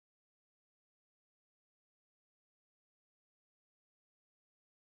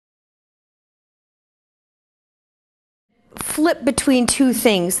flip between two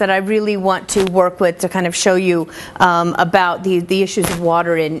things that I really want to work with to kind of show you about the issues of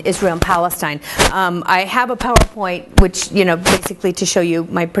water in Israel and Palestine. I have a PowerPoint, which, basically to show you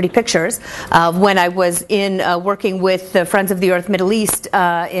my pretty pictures when I was working with the Friends of the Earth Middle East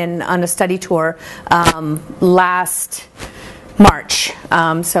on a study tour last March.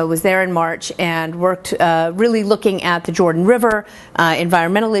 So I was there in March and worked really looking at the Jordan River,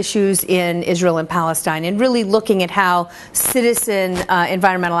 environmental issues in Israel and Palestine, and really looking at how citizen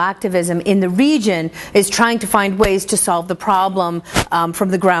environmental activism in the region is trying to find ways to solve the problem from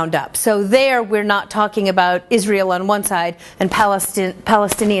the ground up. So there we're not talking about Israel on one side and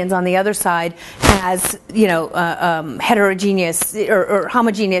Palestinians on the other side as heterogeneous or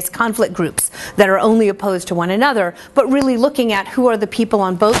homogeneous conflict groups that are only opposed to one another, but really looking at who are the people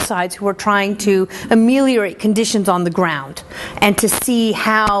on both sides who are trying to ameliorate conditions on the ground and to see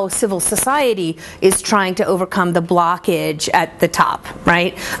how civil society is trying to overcome the blockage at the top,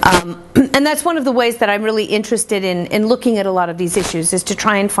 right? And that's one of the ways that I'm really interested in looking at a lot of these issues, is to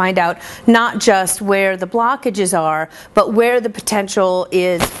try and find out not just where the blockages are, but where the potential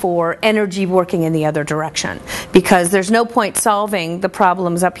is for energy working in the other direction. Because there's no point solving the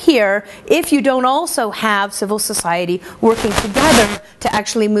problems up here if you don't also have civil society working together to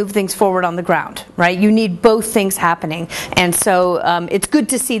actually move things forward on the ground, right? You need both things happening. And so it's good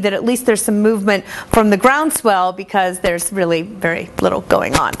to see that at least there's some movement from the groundswell, because there's really very little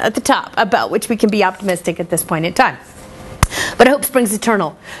going on at the top, about which we can be optimistic at this point in time. But hope springs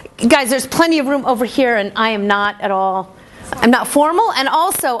eternal. Guys, there's plenty of room over here, and I'm not formal, and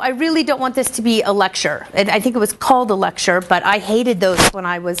also I really don't want this to be a lecture. I think it was called a lecture, but I hated those when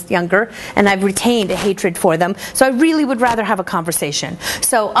I was younger, and I've retained a hatred for them. So I really would rather have a conversation.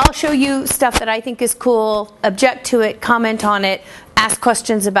 So I'll show you stuff that I think is cool, object to it, comment on it, ask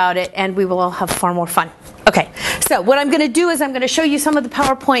questions about it, and we will all have far more fun. Okay, so what I'm going to do is I'm going to show you some of the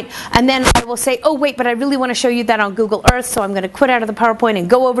PowerPoint, and then I will say, oh wait, but I really want to show you that on Google Earth, so I'm going to quit out of the PowerPoint and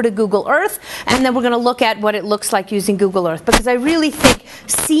go over to Google Earth, and then we're going to look at what it looks like using Google Earth, because I really think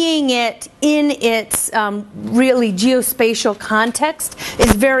seeing it in its really geospatial context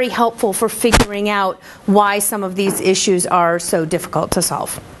is very helpful for figuring out why some of these issues are so difficult to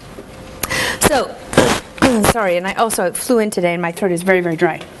solve. So, sorry, and I also flew in today and my throat is very, very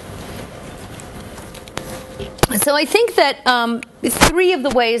dry. So I think that three of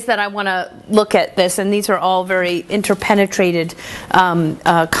the ways that I want to look at this, and these are all very interpenetrated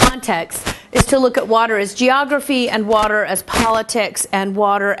contexts, is to look at water as geography, and water as politics, and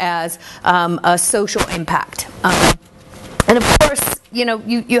water as a social impact. And of course,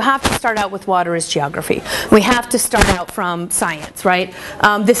 you have to start out with water as geography. We have to start out from science, right?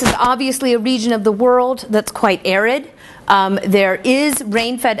 This is obviously a region of the world that's quite arid. There is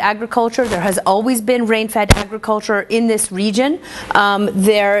rain-fed agriculture. There has always been rain-fed agriculture in this region.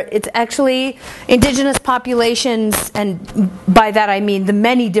 It's actually indigenous populations, and by that I mean the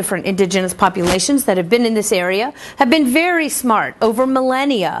many different indigenous populations that have been in this area, have been very smart over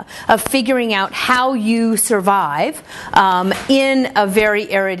millennia of figuring out how you survive in a very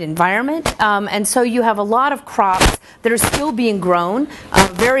arid environment. And so you have a lot of crops that are still being grown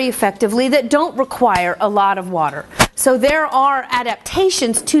very effectively that don't require a lot of water. So there are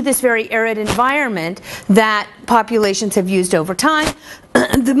adaptations to this very arid environment that populations have used over time,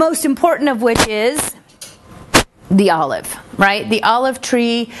 the most important of which is the olive, right? The olive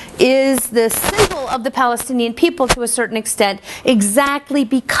tree is the symbol of the Palestinian people to a certain extent, exactly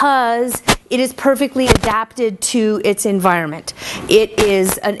because it is perfectly adapted to its environment. It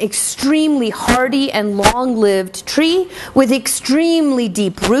is an extremely hardy and long-lived tree with extremely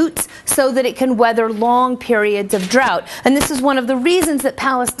deep roots so that it can weather long periods of drought. And this is one of the reasons that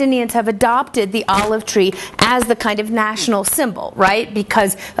Palestinians have adopted the olive tree as the kind of national symbol, right?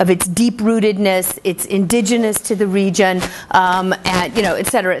 Because of its deep-rootedness, it's indigenous to the region, and et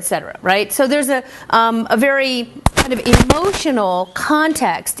cetera, right? So there's a very kind of emotional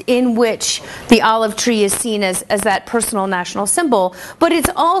context in which the olive tree is seen as that personal national symbol, but it's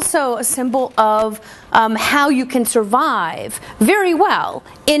also a symbol of how you can survive very well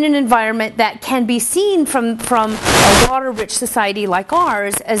in an environment that can be seen from a water-rich society like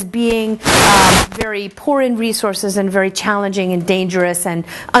ours as being very poor in resources and very challenging and dangerous and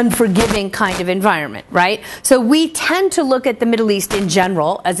unforgiving kind of environment, right? So we tend to look at the Middle East in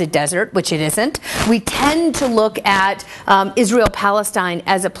general as a desert, which it isn't. We tend to look at Israel-Palestine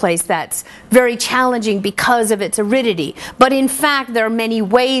as a place that's very challenging because of its aridity. But in fact, there are many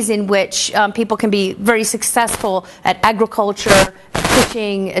ways in which people can be very successful at agriculture,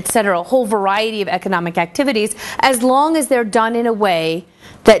 fishing, etc., a whole variety of economic activities, as long as they're done in a way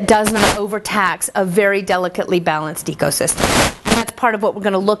that does not overtax a very delicately balanced ecosystem. And that's part of what we're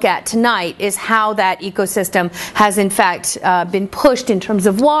going to look at tonight, is how that ecosystem has in fact been pushed in terms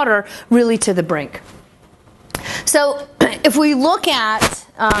of water really to the brink. So if we look at,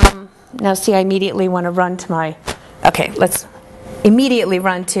 now see, I immediately want to run to my, okay, let's immediately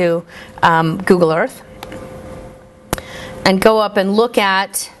run to Google Earth and go up and look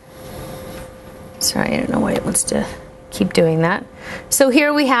at, sorry, I don't know why it wants to keep doing that. So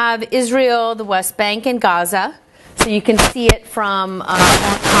here we have Israel, the West Bank, and Gaza. So you can see it from on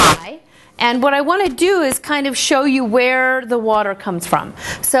high. And what I want to do is kind of show you where the water comes from.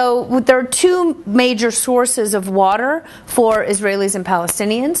 So there are two major sources of water for Israelis and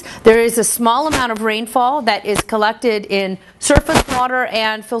Palestinians. There is a small amount of rainfall that is collected in surface water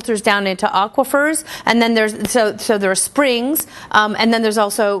and filters down into aquifers. And then there's so there are springs, and then there's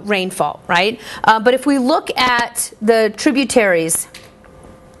also rainfall, right? But if we look at the tributaries,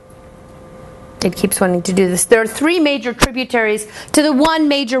 it keeps wanting to do this. There are three major tributaries to the one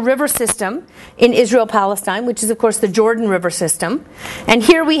major river system in Israel-Palestine, which is, of course, the Jordan River system. And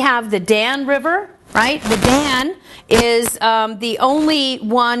here we have the Dan River, right? The Dan is the only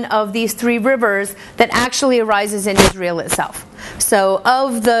one of these three rivers that actually arises in Israel itself. So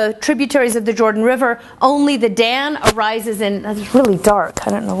of the tributaries of the Jordan River, only the Dan arises in, it's really dark,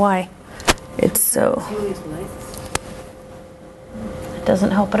 I don't know why. It's so...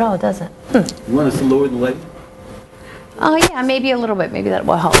 Doesn't help at all, does it? You want us to lower the light? Oh yeah, maybe a little bit. Maybe that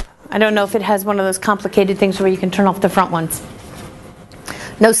will help. I don't know if it has one of those complicated things where you can turn off the front ones.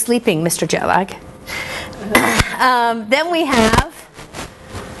 No sleeping, Mr. Jetlag. Then we have,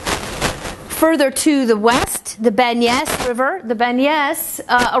 further to the west, the Ben Yes River. The Ben Yes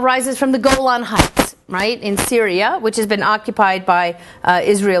arises from the Golan Heights, right, in Syria, which has been occupied by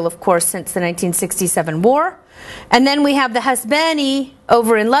Israel, of course, since the 1967 war. And then we have the Hasbani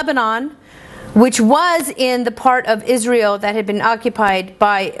over in Lebanon, which was in the part of Israel that had been occupied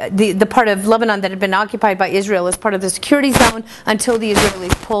by, the part of Lebanon that had been occupied by Israel as part of the security zone until the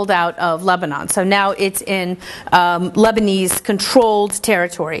Israelis pulled out of Lebanon. So now it's in Lebanese controlled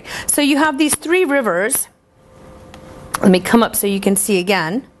territory. So you have these three rivers. Let me come up so you can see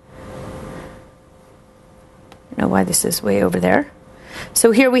again. I don't know why this is way over there.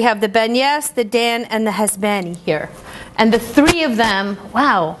 So here we have the Ben Yes, the Dan, and the Hasbani here. And the three of them,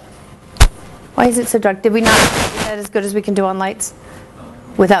 wow. Why is it so dark? Did we not do that as good as we can do on lights?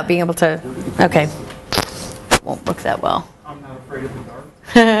 Without being able to, okay. Won't look that well. I'm not afraid of the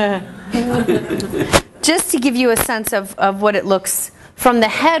dark. Just to give you a sense of what it looks from the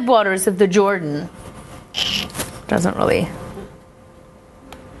headwaters of the Jordan. Doesn't really,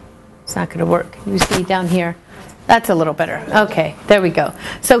 it's not going to work. You see down here. That's a little better. Okay, there we go.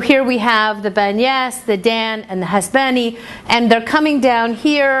 So here we have the Ben Yes, the Dan, and the Hasbani, and they're coming down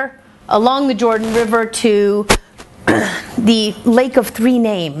here along the Jordan River to the Lake of Three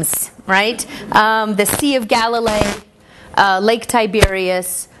Names, right? The Sea of Galilee, Lake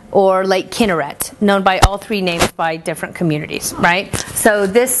Tiberias, or Lake Kinneret, known by all three names by different communities, right? So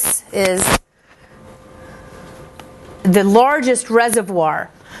this is the largest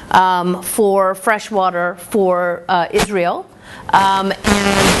reservoir for fresh water for Israel. And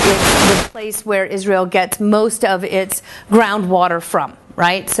it's the place where Israel gets most of its groundwater from,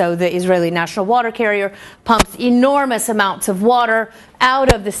 right? So the Israeli National Water Carrier pumps enormous amounts of water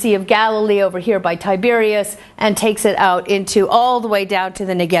out of the Sea of Galilee over here by Tiberias and takes it out into all the way down to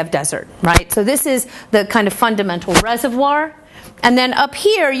the Negev Desert, right? So this is the kind of fundamental reservoir. And then up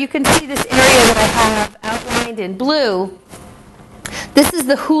here, you can see this area that I have outlined in blue. This is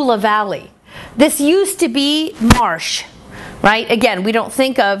the Hula Valley. This used to be marsh, right? Again, we don't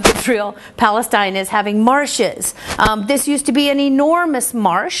think of Israel, Palestine as having marshes. This used to be an enormous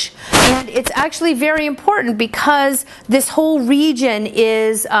marsh, and it's actually very important because this whole region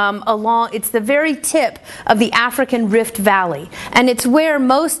is it's the very tip of the African Rift Valley, and it's where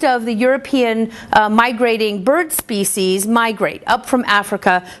most of the European migrating bird species migrate up from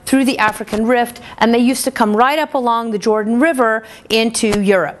Africa through the African Rift, and they used to come right up along the Jordan River into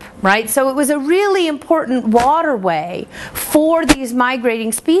Europe, right? So it was a really important waterway for these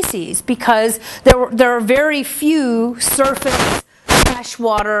migrating species because there are very few surface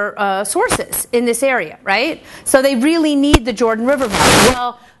freshwater sources in this area, right? So they really need the Jordan River valley.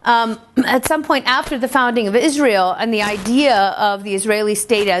 Well, at some point after the founding of Israel and the idea of the Israeli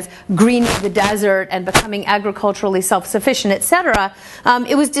state as greening the desert and becoming agriculturally self-sufficient, etc.,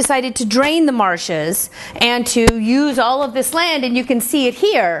 it was decided to drain the marshes and to use all of this land, and you can see it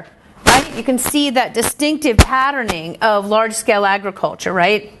here. Right? You can see that distinctive patterning of large-scale agriculture,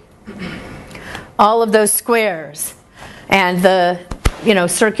 right? All of those squares. And the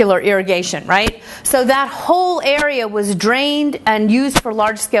circular irrigation, right? So that whole area was drained and used for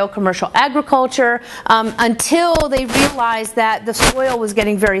large-scale commercial agriculture until they realized that the soil was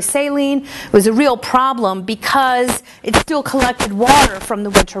getting very saline. It was a real problem because it still collected water from the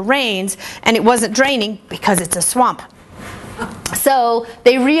winter rains, and it wasn't draining because it's a swamp. So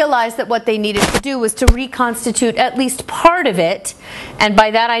they realized that what they needed to do was to reconstitute at least part of it, and by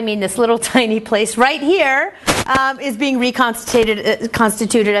that I mean this little tiny place right here is being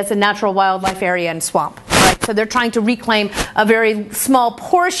constituted as a natural wildlife area and swamp. Right? So they're trying to reclaim a very small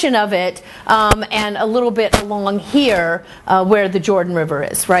portion of it and a little bit along here where the Jordan River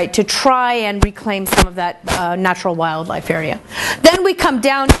is, right, to try and reclaim some of that natural wildlife area. Then we come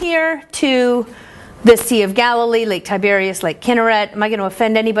down here to the Sea of Galilee, Lake Tiberias, Lake Kinneret. Am I going to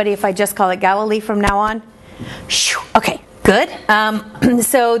offend anybody if I just call it Galilee from now on? Okay, good.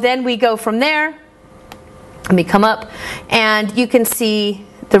 So then we go from there, and we come up, and you can see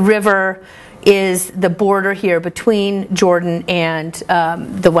the river is the border here between Jordan and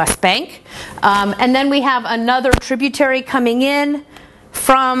the West Bank. And then we have another tributary coming in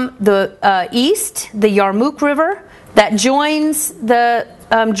from the east, the Yarmouk River, that joins the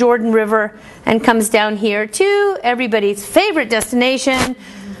Jordan River and comes down here to everybody's favorite destination,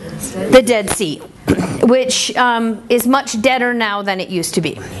 the Dead Sea, which is much deader now than it used to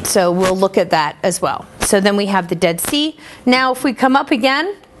be. So we'll look at that as well. So then we have the Dead Sea. Now if we come up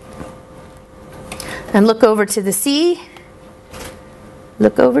again and look over to the sea,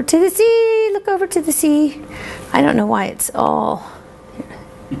 look over to the sea, look over to the sea. I don't know why it's all...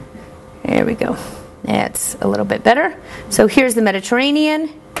 There we go. That's a little bit better. So here's the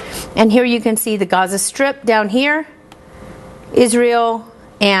Mediterranean, and here you can see the Gaza Strip down here, Israel,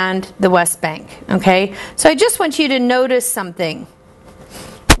 and the West Bank. Okay, so I just want you to notice something,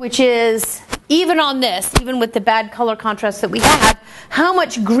 which is even on this, even with the bad color contrast that we have, how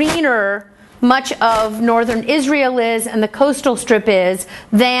much greener much of northern Israel is and the coastal strip is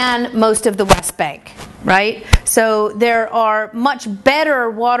than most of the West Bank, right? So there are much better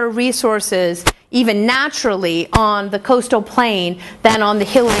water resources even naturally on the coastal plain than on the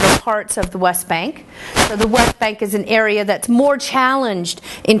hillier parts of the West Bank. So the West Bank is an area that's more challenged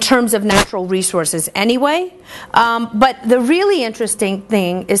in terms of natural resources anyway. But the really interesting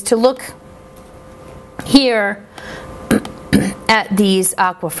thing is to look here at these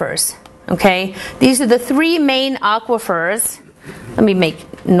aquifers. Okay, these are the three main aquifers. Let me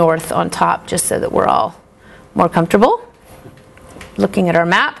make north on top just so that we're all more comfortable looking at our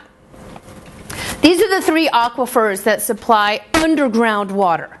map. These are the three aquifers that supply underground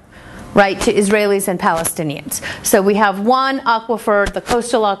water, right, to Israelis and Palestinians. So we have one aquifer, the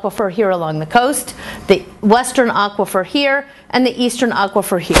coastal aquifer here along the coast, the western aquifer here, and the eastern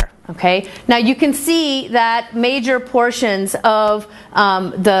aquifer here. Okay. Now you can see that major portions of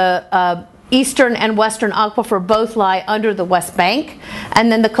the eastern and western aquifer both lie under the West Bank, and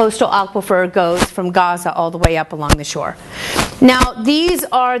then the coastal aquifer goes from Gaza all the way up along the shore. Now, these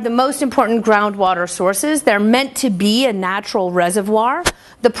are the most important groundwater sources. They're meant to be a natural reservoir.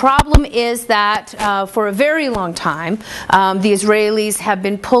 The problem is that for a very long time, the Israelis have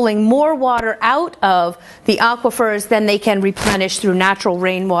been pulling more water out of the aquifers than they can replenish through natural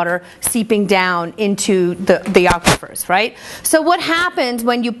rainwater seeping down into the aquifers, right? So what happens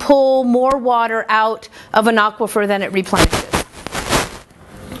when you pull more water out of an aquifer than it replenishes?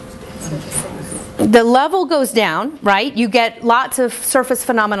 The level goes down, right? You get lots of surface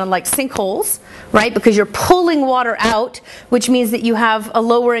phenomena like sinkholes, right? Because you're pulling water out, which means that you have a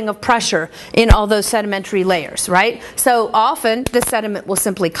lowering of pressure in all those sedimentary layers, right? So often the sediment will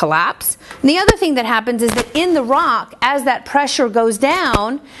simply collapse. And the other thing that happens is that in the rock, as that pressure goes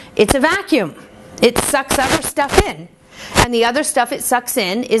down, it's a vacuum. It sucks other stuff in. And the other stuff it sucks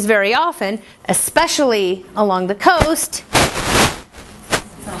in is very often, especially along the coast,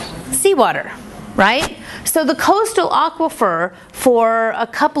 seawater. Right? So the coastal aquifer for a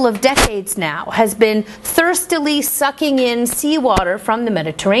couple of decades now has been thirstily sucking in seawater from the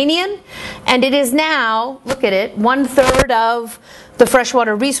Mediterranean, and it is now, look at it, 1/3 of the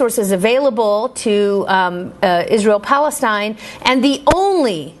freshwater resources available to Israel-Palestine, and the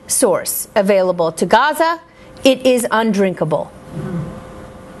only source available to Gaza, it is undrinkable.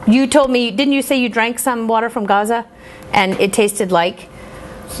 You told me, didn't you say you drank some water from Gaza and it tasted like?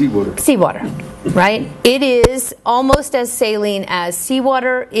 Seawater. Seawater, right? It is almost as saline as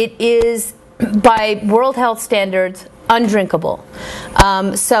seawater. It is, by World Health standards, undrinkable.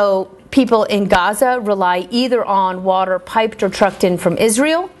 So people in Gaza rely either on water piped or trucked in from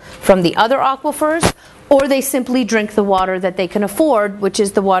Israel, from the other aquifers, or they simply drink the water that they can afford, which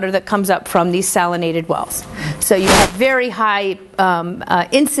is the water that comes up from these salinated wells. So you have very high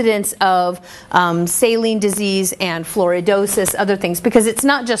incidence of saline disease and fluoridosis, other things, because it's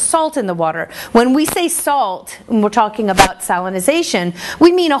not just salt in the water. When we say salt, when we're talking about salinization,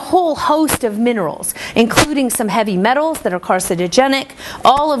 we mean a whole host of minerals, including some heavy metals that are carcinogenic.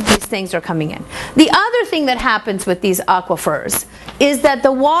 All of these things are coming in. The other thing that happens with these aquifers is that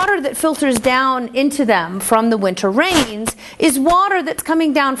the water that filters down into them from the winter rains is water that's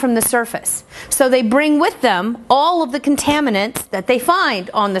coming down from the surface. So they bring with them all of the contaminants that they find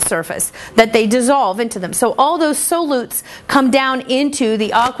on the surface, that they dissolve into them. So all those solutes come down into the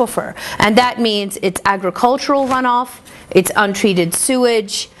aquifer, and that means it's agricultural runoff, it's untreated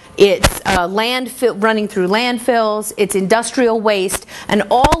sewage, it's landfill running through landfills, it's industrial waste, and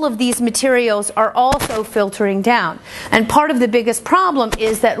all of these materials are also filtering down. And part of the biggest problem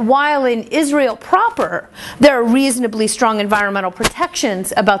is that while in Israel proper there are reasonably strong environmental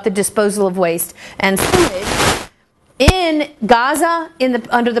protections about the disposal of waste and sewage, in Gaza,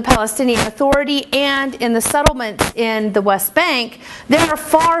 under the Palestinian Authority, and in the settlements in the West Bank, there are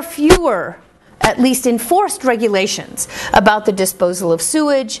far fewer, at least enforced, regulations about the disposal of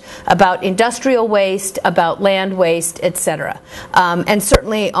sewage, about industrial waste, about land waste, etc., and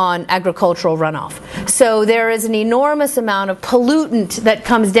certainly on agricultural runoff. So there is an enormous amount of pollutant that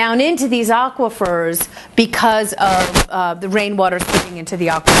comes down into these aquifers because of the rainwater slipping into the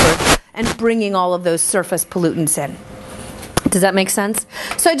aquifers and bringing all of those surface pollutants in. Does that make sense?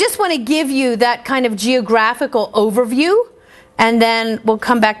 So I just want to give you that kind of geographical overview, and then we'll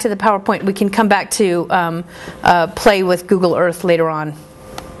come back to the PowerPoint. We can come back to play with Google Earth later on,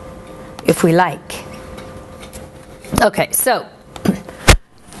 if we like. Okay, so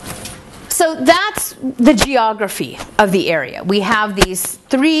that's the geography of the area. We have these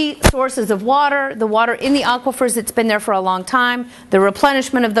three sources of water: the water in the aquifers that's been there for a long time, the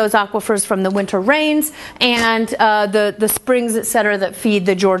replenishment of those aquifers from the winter rains, and the springs, etc., that feed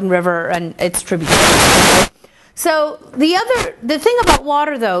the Jordan River and its tributaries. So the thing about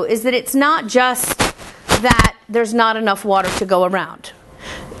water, though, is that it's not just that there's not enough water to go around.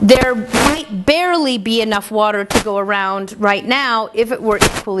 There might barely be enough water to go around right now if it were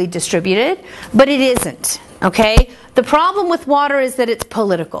equally distributed, but it isn't, okay? The problem with water is that it's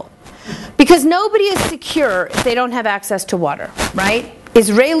political, because nobody is secure if they don't have access to water, right?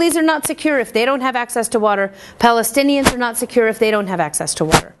 Israelis are not secure if they don't have access to water. Palestinians are not secure if they don't have access to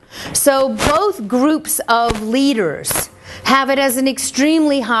water. So both groups of leaders have it as an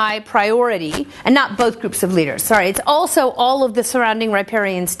extremely high priority, and not both groups of leaders, sorry, it's also all of the surrounding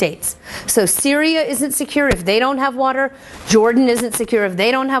riparian states. So Syria isn't secure if they don't have water, Jordan isn't secure if they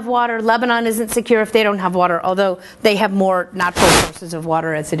don't have water, Lebanon isn't secure if they don't have water, although they have more natural sources of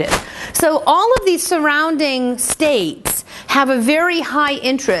water as it is. So all of these surrounding states have a very high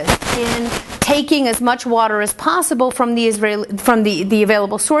interest in taking as much water as possible from the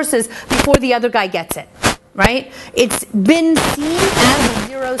available sources before the other guy gets it. Right? It's been seen as a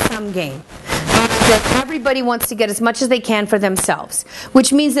zero-sum game, that everybody wants to get as much as they can for themselves,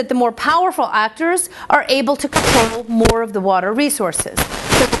 which means that the more powerful actors are able to control more of the water resources.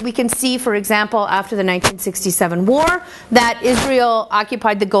 So we can see, for example, after the 1967 war, that Israel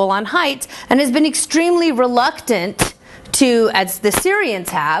occupied the Golan Heights and has been extremely reluctant to, as the Syrians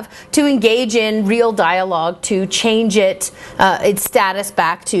have, to engage in real dialogue to change its status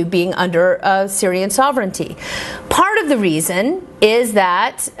back to being under Syrian sovereignty. Part of the reason is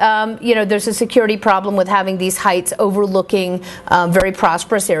that there's a security problem with having these heights overlooking very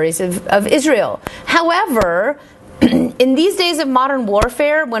prosperous areas of Israel. However, in these days of modern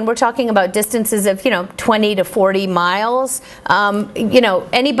warfare, when we're talking about distances of 20 to 40 miles,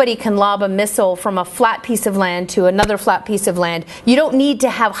 anybody can lob a missile from a flat piece of land to another flat piece of land. You don't need to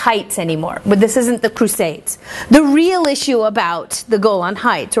have heights anymore. But this isn't the Crusades. The real issue about the Golan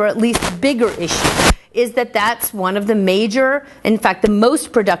Heights, or at least the bigger issue, is that that's one of the major, in fact, the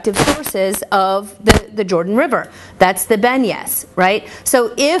most productive sources of the Jordan River. That's the Benyes, right?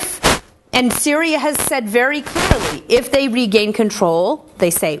 So and Syria has said very clearly, if they regain control, they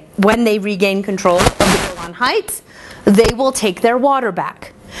say when they regain control of the Golan Heights, they will take their water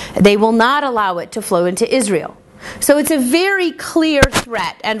back. They will not allow it to flow into Israel. So it's a very clear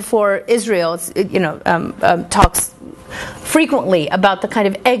threat, and for Israel, talks frequently about the kind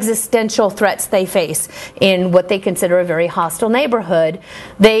of existential threats they face in what they consider a very hostile neighborhood.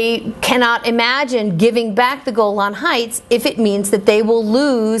 They cannot imagine giving back the Golan Heights if it means that they will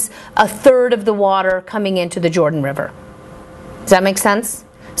lose a third of the water coming into the Jordan River. Does that make sense?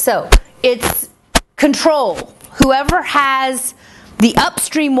 So it's control. Whoever has The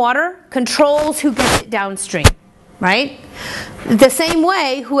upstream water controls who gets it downstream, right? The same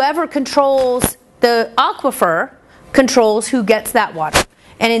way, whoever controls the aquifer controls who gets that water.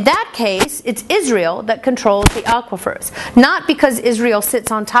 And in that case, it's Israel that controls the aquifers. Not because Israel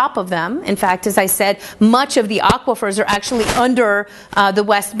sits on top of them. In fact, as I said, much of the aquifers are actually under the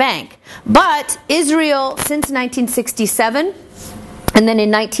West Bank. But Israel, since 1967, and then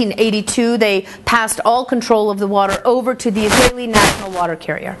in 1982, they passed all control of the water over to the Israeli National Water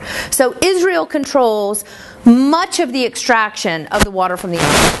Carrier. So Israel controls much of the extraction of the water from the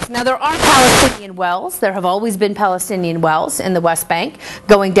aquifers. Now, there are Palestinian wells. There have always been Palestinian wells in the West Bank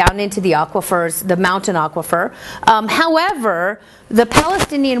going down into the aquifers, the mountain aquifer. However, the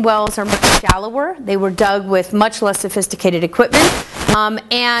Palestinian wells are much shallower. They were dug with much less sophisticated equipment.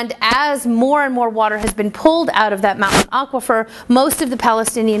 And as more and more water has been pulled out of that mountain aquifer, most of the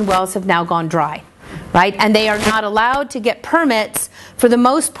Palestinian wells have now gone dry, right? And they are not allowed to get permits, for the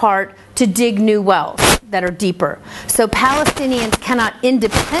most part, to dig new wells that are deeper. So Palestinians cannot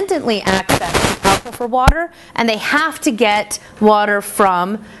independently access the aquifer water, and they have to get water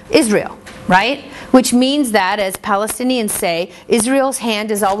from Israel, right? Which means that, as Palestinians say, Israel's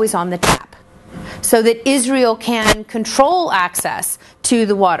hand is always on the tap, so that Israel can control access to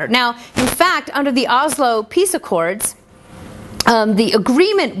the water. Now, in fact, under the Oslo Peace Accords, the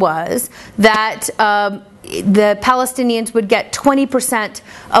agreement was that the Palestinians would get 20%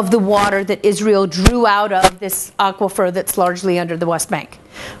 of the water that Israel drew out of this aquifer that's largely under the West Bank.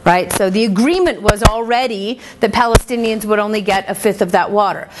 Right? So the agreement was already that Palestinians would only get a fifth of that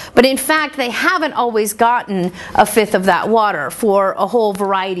water. But in fact, they haven't always gotten a fifth of that water for a whole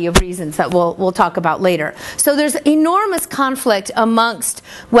variety of reasons that we'll talk about later. So there's enormous conflict amongst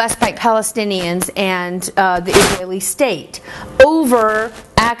West Bank Palestinians and the Israeli state over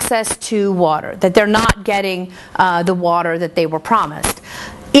access to water, that they're not getting the water that they were promised.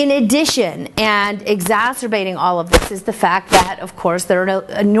 In addition, and exacerbating all of this, is the fact that, of course, there are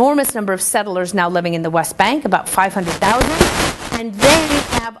an enormous number of settlers now living in the West Bank, about 500,000, and they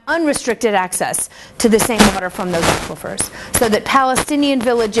have unrestricted access to the same water from those aquifers. So that Palestinian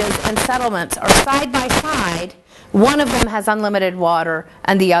villages and settlements are side by side. One of them has unlimited water,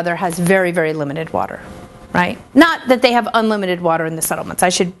 and the other has very, very limited water. Right? Not that they have unlimited water in the settlements.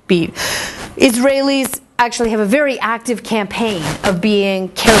 Israelis actually have a very active campaign of being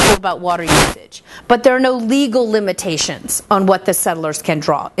careful about water usage. But there are no legal limitations on what the settlers can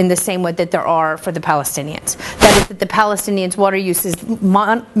draw in the same way that there are for the Palestinians. That is, that the Palestinians' water use is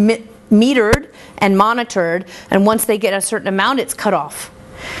metered and monitored, and once they get a certain amount, it's cut off.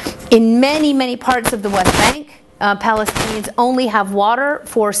 In many, many parts of the West Bank, Palestinians only have water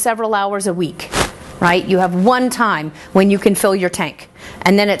for several hours a week. Right? You have one time when you can fill your tank,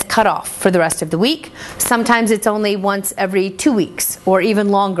 and then it's cut off for the rest of the week. Sometimes it's only once every 2 weeks or even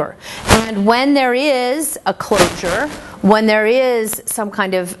longer. And when there is a closure, when there is some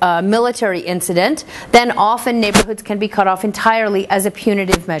kind of military incident, then often neighborhoods can be cut off entirely as a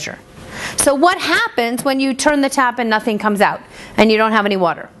punitive measure. So what happens when you turn the tap and nothing comes out and you don't have any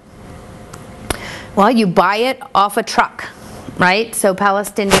water? Well, you buy it off a truck. Right? So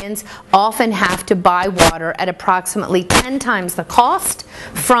Palestinians often have to buy water at approximately 10 times the cost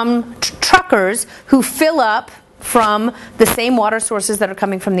from truckers who fill up from the same water sources that are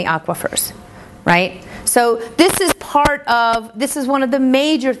coming from the aquifers. Right? So this is one of the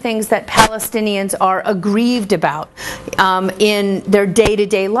major things that Palestinians are aggrieved about in their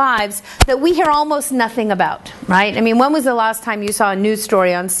day-to-day lives that we hear almost nothing about. Right? I mean, when was the last time you saw a news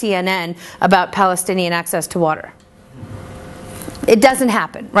story on CNN about Palestinian access to water? It doesn't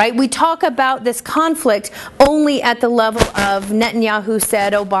happen, right? We talk about this conflict only at the level of Netanyahu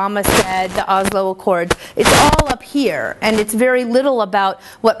said, Obama said, the Oslo Accords. It's all up here, and it's very little about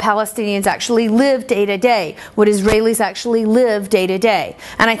what Palestinians actually live day to day, what Israelis actually live day to day.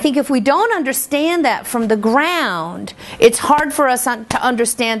 And I think if we don't understand that from the ground, it's hard for us to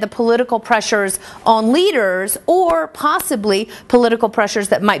understand the political pressures on leaders, or possibly political pressures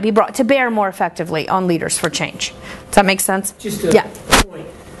that might be brought to bear more effectively on leaders for change. Does that make sense? Just a point.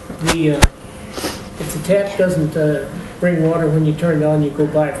 If the tap doesn't bring water when you turn it on, you go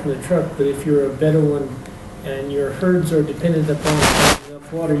buy it from the truck. But if you're a Bedouin and your herds are dependent upon enough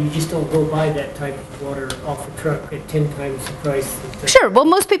of water. You just don't go buy that type of water off a truck at 10 times the price. Sure. Well,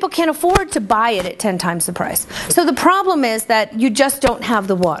 most people can't afford to buy it at 10 times the price. So the problem is that you just don't have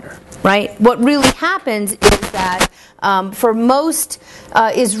the water, right? What really happens is that for most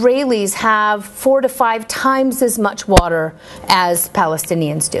Israelis have 4 to 5 times as much water as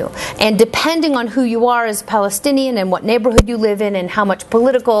Palestinians do. And depending on who you are as a Palestinian and what neighborhood you live in and how much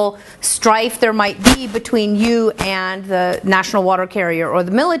political strife there might be between you and the national water carrier or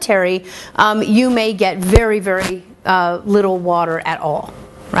the military, you may get very, very little water at all,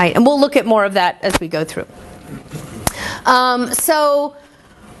 right? And we'll look at more of that as we go through. So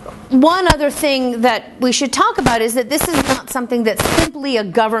one other thing that we should talk about is that this is not something that's simply a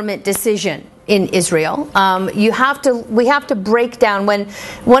government decision in Israel. We have to break down when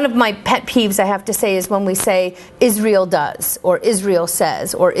one of my pet peeves I have to say is when we say Israel does or Israel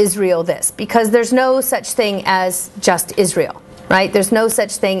says or Israel this, because there's no such thing as just Israel, right? There's no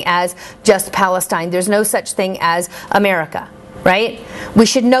such thing as just Palestine. There's no such thing as America. Right? We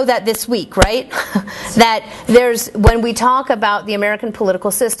should know that this week, right? That when we talk about the American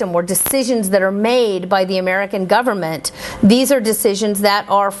political system or decisions that are made by the American government, these are decisions that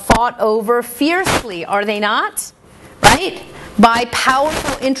are fought over fiercely, are they not? Right? By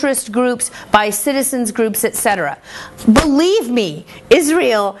powerful interest groups, by citizens groups, etc. Believe me,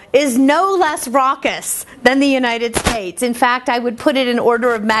 Israel is no less raucous than the United States. In fact, I would put it in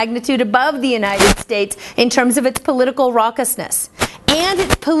order of magnitude above the United States in terms of its political raucousness and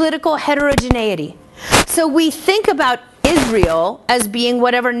its political heterogeneity. So we think about Israel as being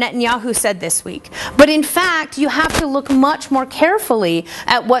whatever Netanyahu said this week. But in fact, you have to look much more carefully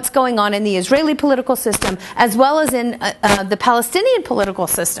at what's going on in the Israeli political system as well as in the Palestinian political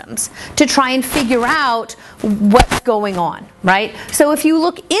systems to try and figure out what's going on, right? So if you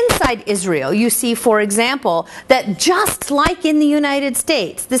look inside Israel, you see, for example, that just like in the United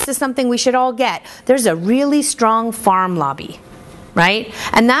States, this is something we should all get, there's a really strong farm lobby. Right?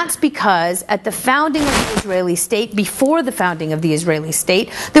 And that's because at the founding of the Israeli state, before the founding of the Israeli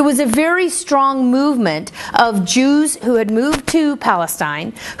state, there was a very strong movement of Jews who had moved to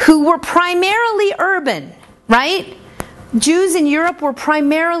Palestine who were primarily urban, right? Jews in Europe were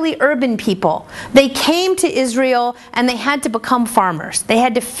primarily urban people. They came to Israel and they had to become farmers. They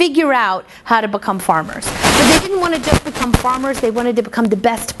had to figure out how to become farmers. But they didn't want to just become farmers, they wanted to become the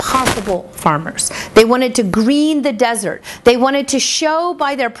best possible farmers. They wanted to green the desert. They wanted to show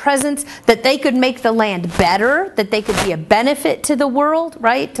by their presence that they could make the land better, that they could be a benefit to the world,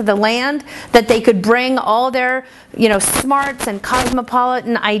 right, to the land, that they could bring all their, smarts and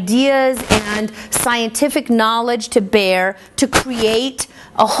cosmopolitan ideas and scientific knowledge to bear to create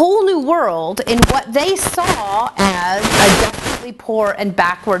a whole new world in what they saw as a desperately poor and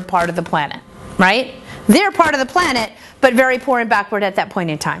backward part of the planet, right? They're part of the planet, but very poor and backward at that point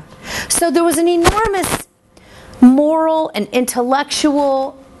in time. So there was an enormous moral and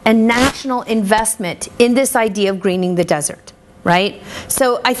intellectual and national investment in this idea of greening the desert. Right?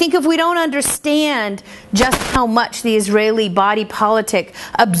 So I think if we don't understand just how much the Israeli body politic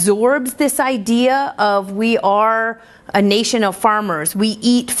absorbs this idea of we are a nation of farmers, we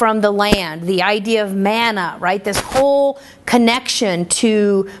eat from the land, the idea of manna, right? This whole connection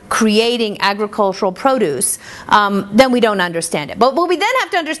to creating agricultural produce, then we don't understand it. But what we then have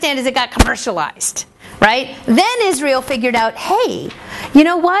to understand is it got commercialized. Right? Then Israel figured out, hey, you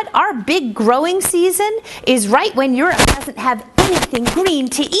know what? Our big growing season is right when Europe doesn't have anything green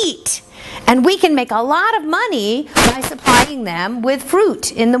to eat. And we can make a lot of money by supplying them with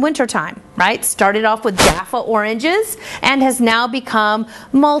fruit in the wintertime, right? Started off with Jaffa oranges and has now become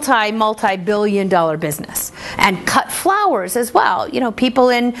multi-billion-dollar business. And cut flowers as well. People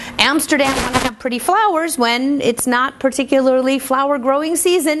in Amsterdam want to have pretty flowers when it's not particularly flower growing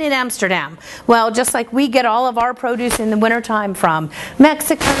season in Amsterdam. Well, just like we get all of our produce in the wintertime from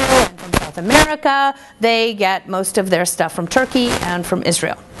Mexico and from South America, they get most of their stuff from Turkey and from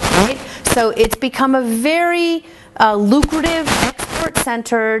Israel, right? So it's become a very lucrative,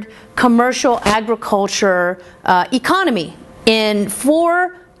 export-centered, commercial agriculture economy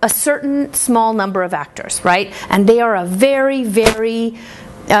for a certain small number of actors, right? And they are a very, very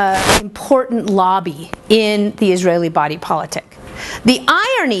important lobby in the Israeli body politic. The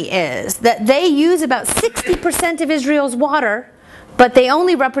irony is that they use about 60% of Israel's water, but they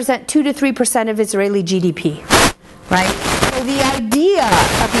only represent 2 to 3% of Israeli GDP, right? So the idea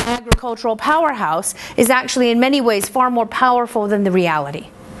of the agricultural powerhouse is actually in many ways far more powerful than the reality.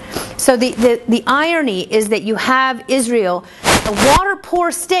 So the irony is that you have Israel, a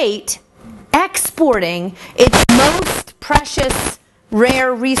water-poor state, exporting its most precious,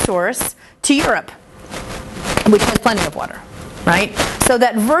 rare resource to Europe, which has plenty of water. right? So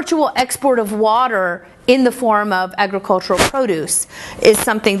that virtual export of water in the form of agricultural produce is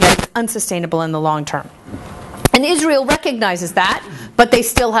something that's unsustainable in the long term. And Israel recognizes that, but they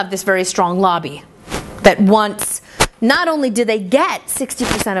still have this very strong lobby that wants, not only do they get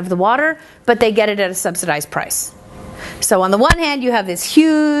 60% of the water, but they get it at a subsidized price. So on the one hand, you have this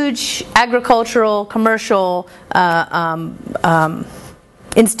huge agricultural, commercial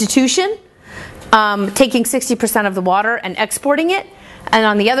institution taking 60% of the water and exporting it. And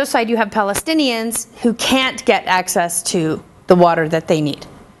on the other side, you have Palestinians who can't get access to the water that they need.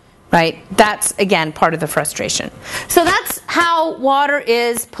 Right? That's, again, part of the frustration. So that's how water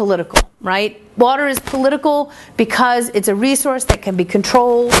is political, right? Water is political because it's a resource that can be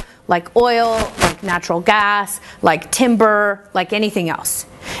controlled, like oil, like natural gas, like timber, like anything else.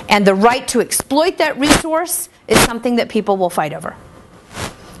 And the right to exploit that resource is something that people will fight over.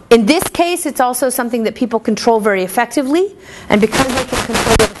 In this case, it's also something that people control very effectively. And because they can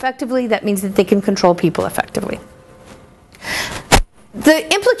control it effectively, that means that they can control people effectively.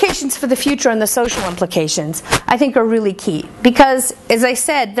 The implications for the future and the social implications, I think, are really key. Because, as I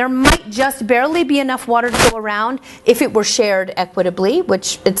said, there might just barely be enough water to go around if it were shared equitably,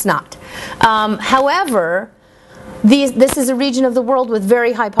 which it's not. However, this is a region of the world with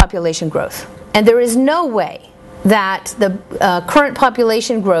very high population growth. And there is no way that the current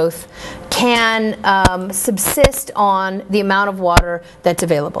population growth can subsist on the amount of water that's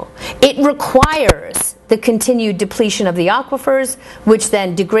available. It requires the continued depletion of the aquifers, which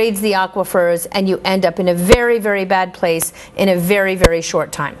then degrades the aquifers, and you end up in a very, very bad place in a very, very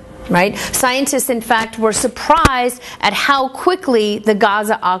short time. Right? Scientists, in fact, were surprised at how quickly the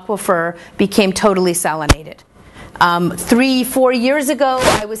Gaza aquifer became totally salinated. 3-4 years ago,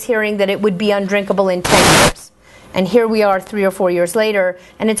 I was hearing that it would be undrinkable in 10 years. And here we are 3 or 4 years later,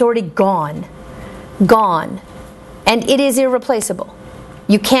 and it's already gone. Gone. And it is irreplaceable.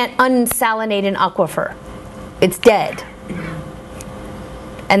 You can't unsalinate an aquifer. It's dead.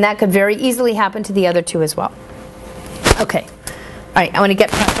 And that could very easily happen to the other two as well. Okay. All right, I want to get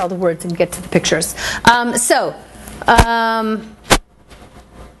past all the words and get to the pictures.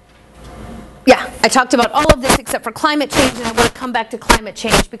 Yeah, I talked about all of this except for climate change, and I want to come back to climate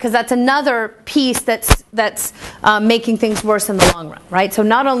change because that's another piece that's making things worse in the long run, right? So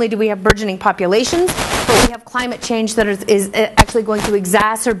not only do we have burgeoning populations, but we have climate change that is actually going to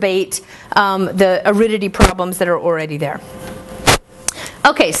exacerbate the aridity problems that are already there.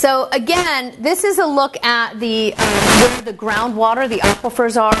 Okay, so again, this is a look at the where the groundwater, the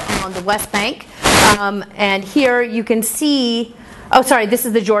aquifers are on the West Bank, and here you can see. Oh, sorry, this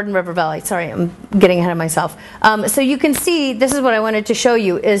is the Jordan River Valley. Sorry, I'm getting ahead of myself. So you can see, this is what I wanted to show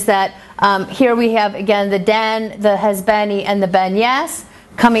you, is that here we have, again, the Dan, the Hezbani, and the Ben Yes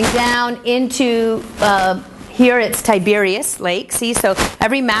coming down into, here it's Tiberias Lake. See, so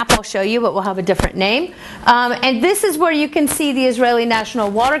every map I'll show you, it will have a different name. And this is where you can see the Israeli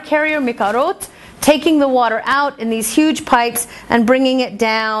national water carrier, Mikarot, taking the water out in these huge pipes and bringing it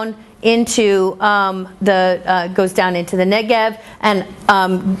down into goes down into the Negev and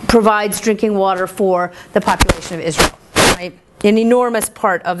provides drinking water for the population of Israel. Right? An enormous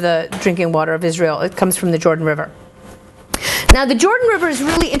part of the drinking water of Israel, it comes from the Jordan River. Now, the Jordan River is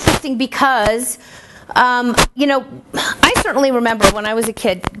really interesting because, I certainly remember when I was a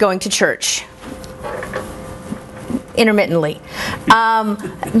kid going to church intermittently,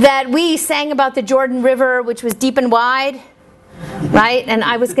 that we sang about the Jordan River, which was deep and wide. Right? And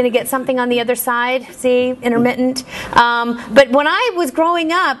I was going to get something on the other side, see, intermittent. But when I was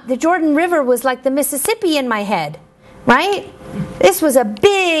growing up, the Jordan River was like the Mississippi in my head, right? This was a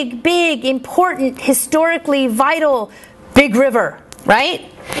big, big, important, historically vital, big river,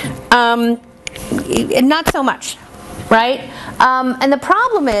 right? Not so much, right? And the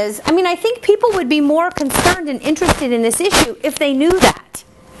problem is, I think people would be more concerned and interested in this issue if they knew that,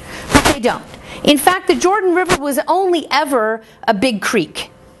 but they don't. In fact, the Jordan River was only ever a big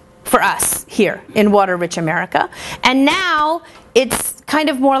creek for us here in water-rich America. And now it's kind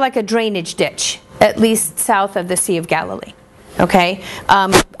of more like a drainage ditch, at least south of the Sea of Galilee. Okay?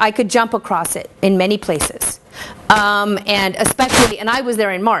 I could jump across it in many places. And especially, and I was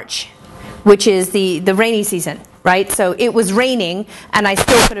there in March, which is the rainy season, right? So it was raining, and I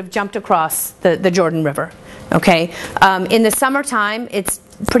still could have jumped across the Jordan River. Okay? In the summertime, it's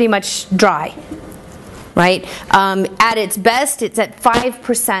pretty much dry. right? At its best, it's at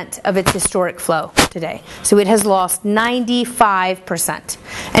 5% of its historic flow today. So it has lost 95%.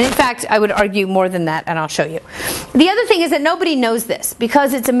 And in fact, I would argue more than that, and I'll show you. The other thing is that nobody knows this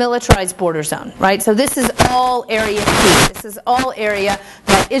because it's a militarized border zone, right? So this is all Area C. This is all area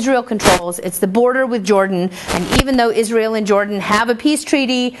that Israel controls. It's the border with Jordan, and even though Israel and Jordan have a peace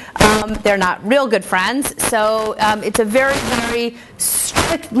treaty, they're not real good friends. So it's a very, very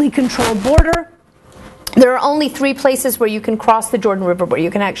strictly controlled border. There are only 3 places where you can cross the Jordan River where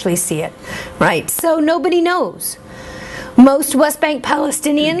you can actually see it, right? So nobody knows. Most West Bank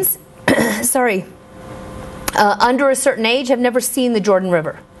Palestinians, under a certain age have never seen the Jordan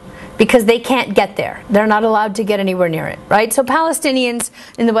River because they can't get there. They're not allowed to get anywhere near it, right? So Palestinians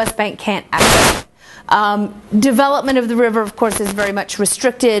in the West Bank can't access it. Development of the river, of course, is very much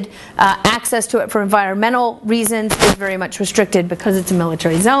restricted. Access to it for environmental reasons is very much restricted because it's a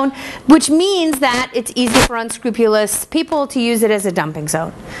military zone, which means that it's easy for unscrupulous people to use it as a dumping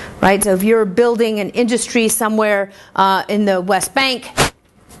zone, right? So if you're building an industry somewhere in the West Bank,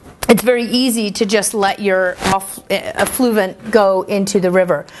 it's very easy to just let your effluent go into the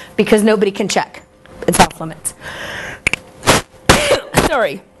river because nobody can check. It's off limits.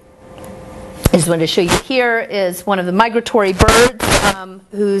 Sorry. I just wanted to show you here is one of the migratory birds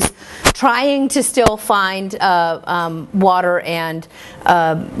who's trying to still find water and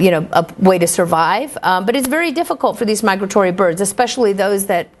a way to survive. But it's very difficult for these migratory birds, especially those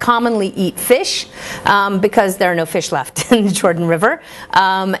that commonly eat fish, because there are no fish left in the Jordan River.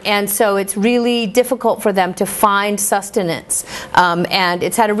 And so it's really difficult for them to find sustenance. And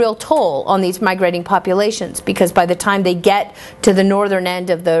it's had a real toll on these migrating populations because by the time they get to the northern end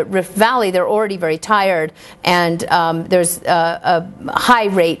of the Rift Valley, they're already very tired, and there's a high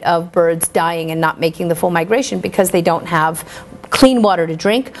rate of birds dying and not making the full migration because they don't have clean water to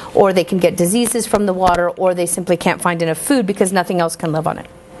drink, or they can get diseases from the water, or they simply can't find enough food because nothing else can live on it.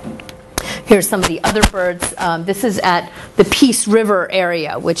 Here's some of the other birds. This is at the Peace River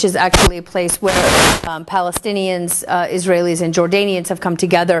area, which is actually a place where Palestinians, Israelis, and Jordanians have come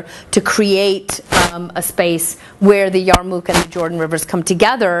together to create a space where the Yarmouk and the Jordan rivers come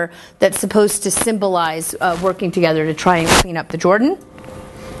together that's supposed to symbolize working together to try and clean up the Jordan.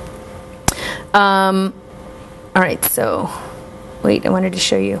 All right, so wait, I wanted to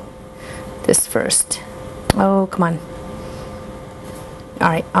show you this first. Oh, come on. All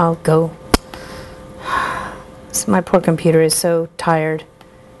right, I'll go. So my poor computer is so tired.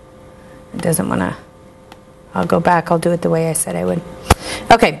 It doesn't want to. I'll go back. I'll do it the way I said I would.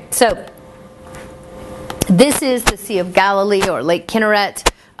 Okay, so this is the Sea of Galilee or Lake Kinneret.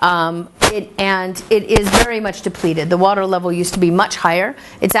 And it is very much depleted. The water level used to be much higher.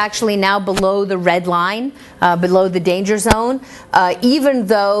 It's actually now below the red line, below the danger zone, even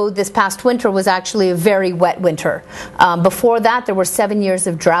though this past winter was actually a very wet winter. Before that, there were 7 years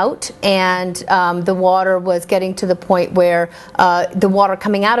of drought, and the water was getting to the point where the water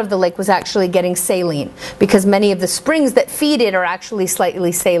coming out of the lake was actually getting saline, because many of the springs that feed it are actually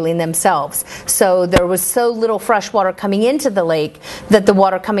slightly saline themselves. So there was so little fresh water coming into the lake that the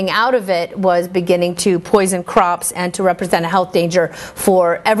water coming out of it was beginning to poison crops and to represent a health danger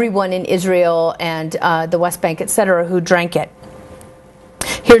for everyone in Israel and the West Bank, etc., who drank it.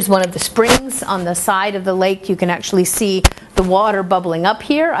 Here's one of the springs on the side of the lake. You can actually see the water bubbling up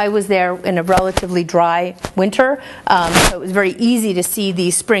here. I was there in a relatively dry winter, so it was very easy to see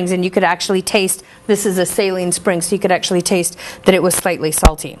these springs, and you could actually taste, this is a saline spring, so you could actually taste that it was slightly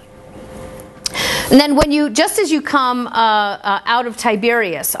salty. And then when you, just as you come out of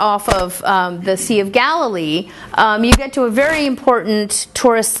Tiberias, off of the Sea of Galilee, you get to a very important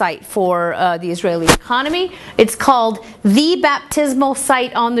tourist site for the Israeli economy. It's called the baptismal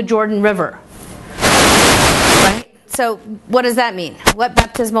site on the Jordan River. Right? So what does that mean? What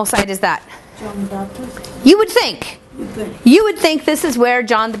baptismal site is that? John the Baptist? You would think. You would think this is where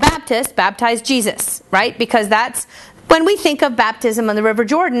John the Baptist baptized Jesus, right? Because that's, when we think of baptism on the River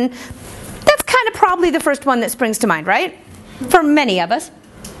Jordan, that's kind of probably the first one that springs to mind, right? For many of us.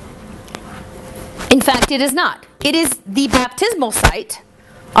 In fact, it is not. It is the baptismal site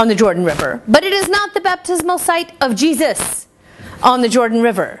on the Jordan River, but it is not the baptismal site of Jesus on the Jordan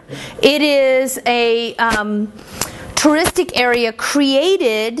River. It is a touristic area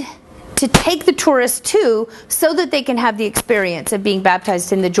created to take the tourists to so that they can have the experience of being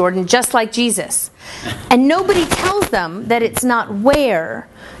baptized in the Jordan just like Jesus. And nobody tells them that it's not where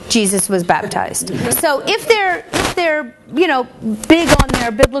Jesus was baptized. So if they're big on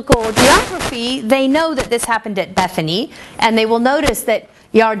their biblical geography, they know that this happened at Bethany, and they will notice that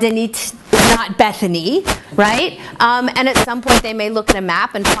Yardenit not Bethany, right? And at some point they may look at a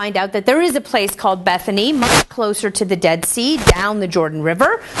map and find out that there is a place called Bethany, much closer to the Dead Sea, down the Jordan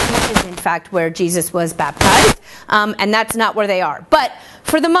River, which is in fact where Jesus was baptized. And that's not where they are. But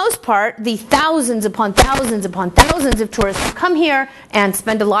for the most part, the thousands upon thousands upon thousands of tourists who come here and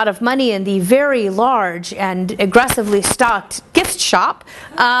spend a lot of money in the very large and aggressively stocked gift shop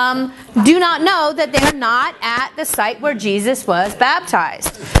do not know that they're not at the site where Jesus was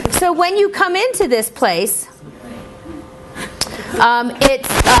baptized. So when you come into this place,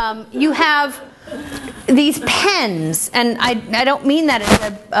 you have these pens, and I don't mean that as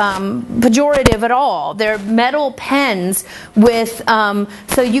a pejorative at all. They're metal pens with,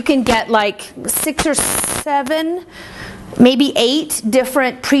 so you can get like 6 or 7, maybe 8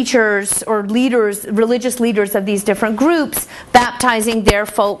 different preachers or leaders, religious leaders of these different groups baptizing their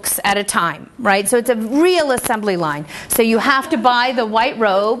folks at a time, right? So it's a real assembly line. So you have to buy the white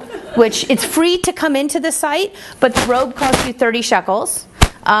robe, which it's free to come into the site, but the robe costs you 30 shekels.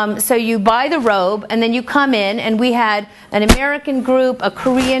 So you buy the robe, and then you come in, and we had an American group, a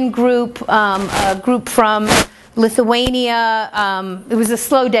Korean group, a group from Lithuania. It was a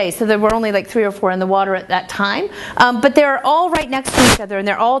slow day, so there were only like 3 or 4 in the water at that time. But they're all right next to each other, and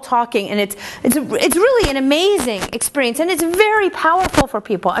they're all talking, and it's really an amazing experience, and it's very powerful for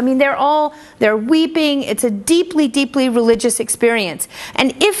people. I mean, they're weeping. It's a deeply, deeply religious experience.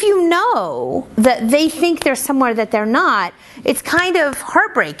 And if you know that they think they're somewhere that they're not, it's kind of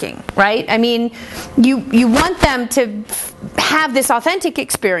heartbreaking, right? I mean, you want them to have this authentic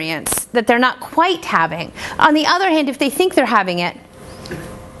experience that they're not quite having. On the other hand, if they think they're having it,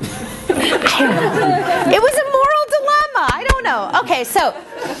 it was a moral dilemma. I don't know. Okay, so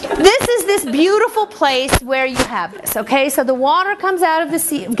this is this beautiful place where you have this. Okay, so the water comes out of the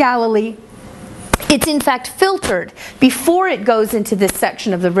Sea of Galilee. It's in fact filtered before it goes into this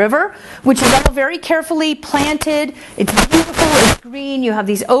section of the river, which is all very carefully planted. It's beautiful, it's green, you have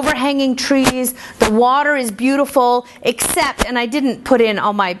these overhanging trees, the water is beautiful, except, and I didn't put in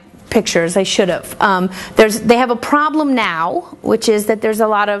all my pictures, I should have. They have a problem now, which is that there's a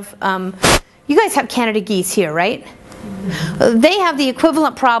lot of, you guys have Canada geese here, right? They have the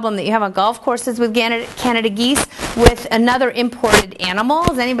equivalent problem that you have on golf courses with Canada geese with another imported animal.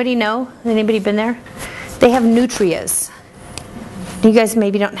 Does anybody know? Has anybody been there? They have nutrias. You guys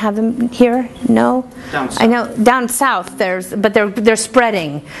maybe don't have them here? No? Down south. I know down south but they're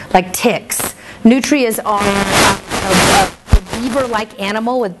spreading like ticks. Nutrias are a beaver-like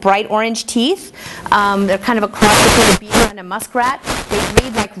animal with bright orange teeth. They're kind of a cross between a beaver and a muskrat. They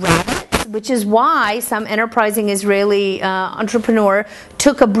breed like rabbits, which is why some enterprising Israeli entrepreneur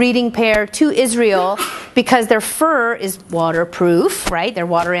took a breeding pair to Israel because their fur is waterproof, right? They're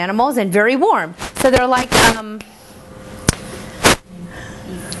water animals and very warm. So they're like,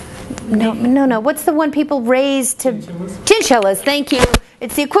 no. What's the one people raise to? Chinchillas, thank you.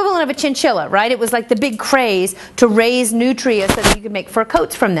 It's the equivalent of a chinchilla, right? It was like the big craze to raise nutria so that you could make fur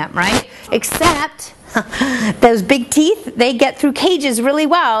coats from them, right? Except those big teeth, they get through cages really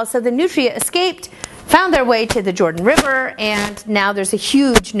well, so the nutria escaped, found their way to the Jordan River, and now there's a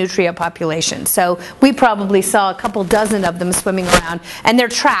huge nutria population. So we probably saw a couple dozen of them swimming around, and they're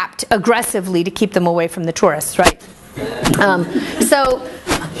trapped aggressively to keep them away from the tourists, right? So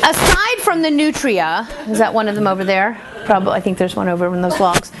aside from the nutria, is that one of them over there? Probably, I think there's one over in those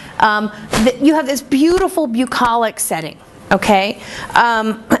logs. You have this beautiful bucolic setting. Okay,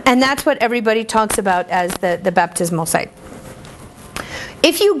 and that's what everybody talks about as the baptismal site.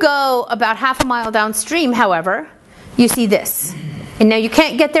 If you go about half a mile downstream, however, you see this. And now you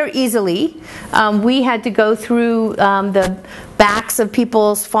can't get there easily. We had to go through the backs of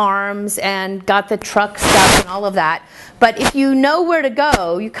people's farms and got the truck stuff and all of that. But if you know where to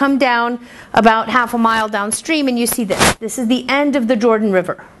go, you come down about half a mile downstream and you see this. This is the end of the Jordan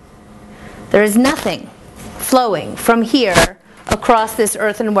River. There is nothing flowing from here across this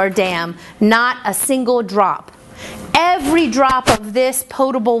earthenware dam, not a single drop. Every drop of this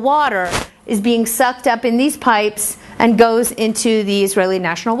potable water is being sucked up in these pipes and goes into the Israeli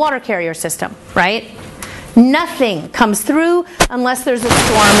National Water Carrier System, right? Nothing comes through unless there's a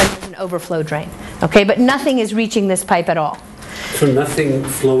storm and there's an overflow drain. Okay, but nothing is reaching this pipe at all. So nothing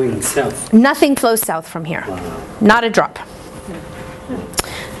flowing south? Nothing flows south from here. Wow. Not a drop.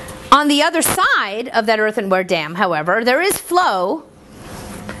 On the other side of that earthenware dam, however, there is flow.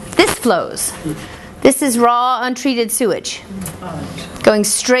 This flows. This is raw, untreated sewage going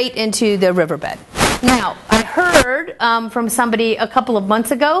straight into the riverbed. Now, I heard from somebody a couple of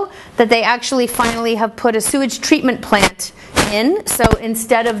months ago that they actually finally have put a sewage treatment plant in. So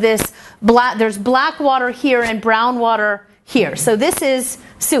instead of this there's black water here and brown water here. So this is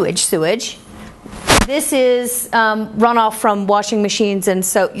sewage. This is runoff from washing machines, and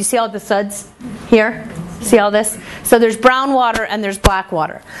so you see all the suds here? See all this? So there's brown water and there's black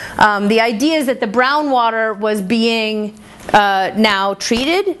water. The idea is that the brown water was being now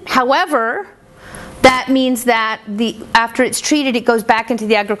treated. However, that means that after it's treated, it goes back into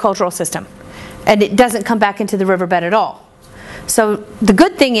the agricultural system, and it doesn't come back into the riverbed at all. So the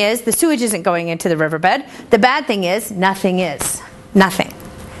good thing is the sewage isn't going into the riverbed. The bad thing is nothing is. Nothing.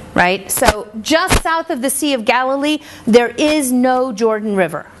 Right? So just south of the Sea of Galilee, there is no Jordan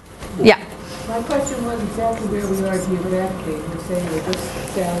River. Yeah? My question was exactly where we are geographically. We're saying we're just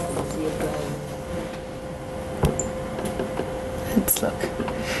south of the Sea of Galilee.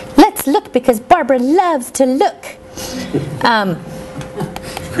 Let's look because Barbara loves to look.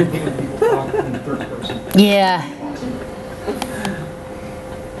 Yeah.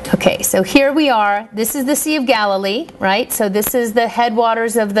 Okay, so here we are. This is the Sea of Galilee, right? So this is the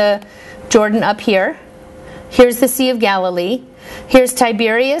headwaters of the Jordan up here. Here's the Sea of Galilee. Here's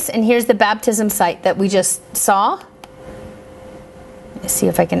Tiberias, and here's the baptism site that we just saw. Let's see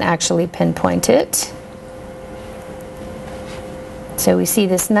if I can actually pinpoint it. So we see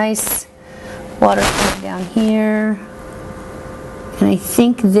this nice water coming down here. And I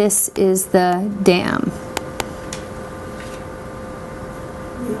think this is the dam.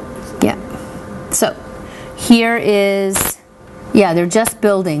 Yeah. So here is, yeah, they're just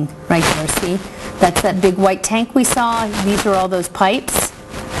building right there, see? That's that big white tank we saw. These are all those pipes.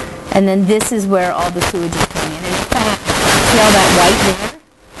 And then this is where all the sewage is coming in. And in fact, see all that white there?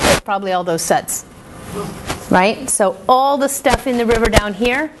 That's probably all those suds. Right? So all the stuff in the river down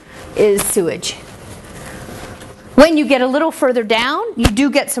here is sewage. When you get a little further down, you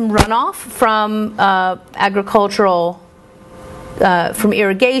do get some runoff from agricultural, from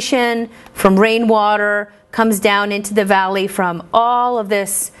irrigation, from rainwater, comes down into the valley from all of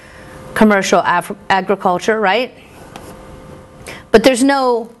this commercial agriculture, right? But there's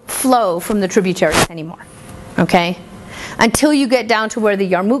no flow from the tributaries anymore, okay? Until you get down to where the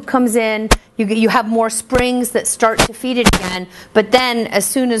Yarmouk comes in, you have more springs that start to feed it again, but then as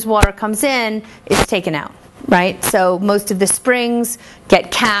soon as water comes in, it's taken out, right? So most of the springs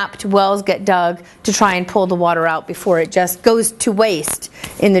get capped, wells get dug to try and pull the water out before it just goes to waste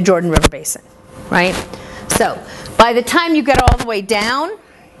in the Jordan River Basin, right? So by the time you get all the way down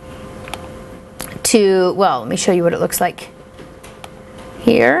to, well, let me show you what it looks like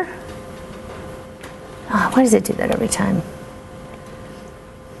here. Why does it do that every time?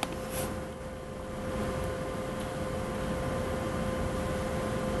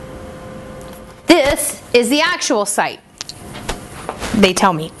 This is the actual site, they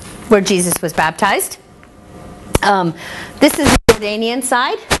tell me, where Jesus was baptized. This is the Jordanian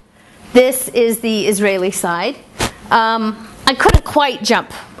side. This is the Israeli side. I couldn't quite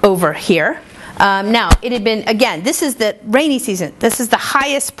jump over here. Now, it had been, again, this is the rainy season. This is the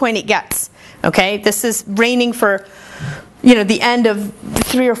highest point it gets. Okay, this is raining for, the end of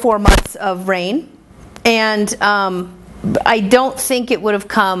 3 or 4 months of rain. And I don't think it would have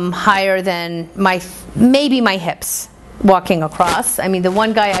come higher than maybe my hips walking across. I mean, the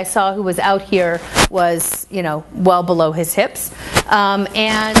one guy I saw who was out here was, well below his hips.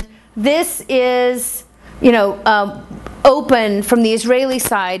 And this is, open from the Israeli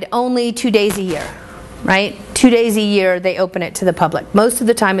side only 2 days a year, right? 2 days a year they open it to the public. Most of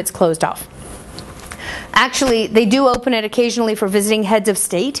the time it's closed off. Actually, they do open it occasionally for visiting heads of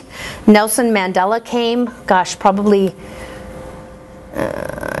state. Nelson Mandela came, probably,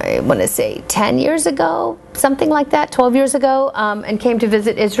 I want to say 10 years ago, something like that, 12 years ago, and came to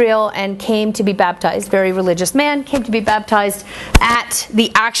visit Israel and came to be baptized. Very religious man, came to be baptized at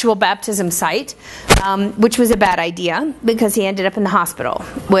the actual baptism site, which was a bad idea because he ended up in the hospital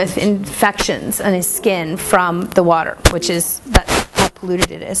with infections on his skin from the water, that's how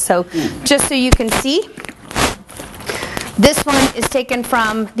polluted it is. So just so you can see, this one is taken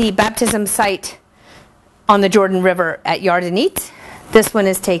from the baptism site on the Jordan River at Yardenit. This one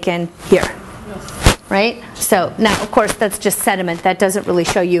is taken here, right? So now, of course, that's just sediment. That doesn't really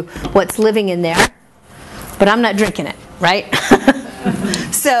show you what's living in there. But I'm not drinking it, right?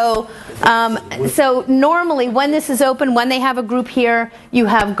 So normally when this is open, when they have a group here, you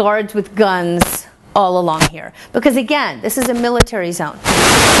have guards with guns all along here. Because again, this is a military zone,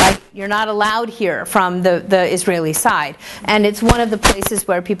 right? You're not allowed here from the Israeli side. And it's one of the places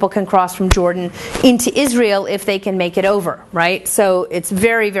where people can cross from Jordan into Israel if they can make it over, right? So it's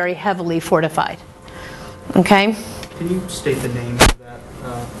very, very heavily fortified. Okay? Can you state the name of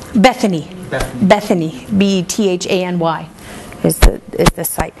that? Bethany. Bethany. Bethany. is the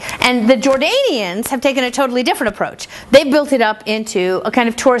site. And the Jordanians have taken a totally different approach. They've built it up into a kind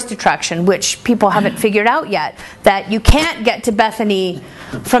of tourist attraction, which people haven't figured out yet, that you can't get to Bethany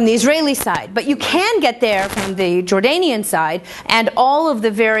from the Israeli side, but you can get there from the Jordanian side, and all of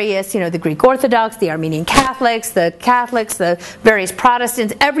the various, the Greek Orthodox, the Armenian Catholics, the various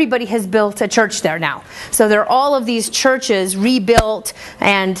Protestants, everybody has built a church there now. So there are all of these churches rebuilt,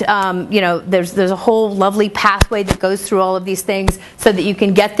 and there's a whole lovely pathway that goes through all of these things so that you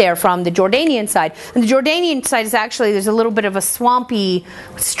can get there from the Jordanian side. And the Jordanian side is actually, there's a little bit of a swampy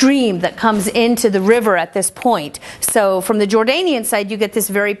stream that comes into the river at this point. So from the Jordanian side, you get this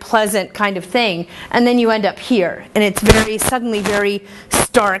very pleasant kind of thing, and then you end up here, and it's suddenly very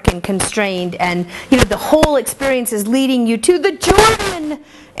stark and constrained, and the whole experience is leading you to the Jordan,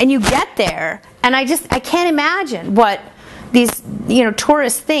 and you get there, and I can't imagine what these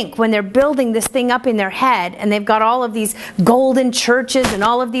tourists think when they're building this thing up in their head, and they've got all of these golden churches and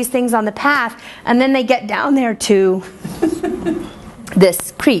all of these things on the path, and then they get down there to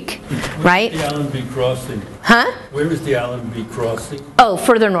this creek, right? The Allenby Crossing. Huh? Where is the Allenby Crossing? Oh,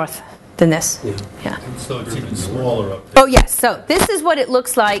 further north than this. Yeah. So it's even smaller up there. Oh yes. So this is what it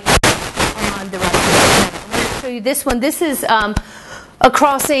looks like on the right. I'm going to show you this one. This is a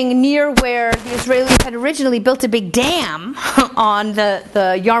crossing near where the Israelis had originally built a big dam on the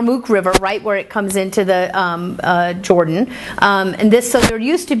Yarmouk River, right where it comes into the Jordan. So there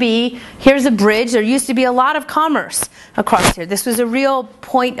used to be, here's a bridge, there used to be a lot of commerce across here. This was a real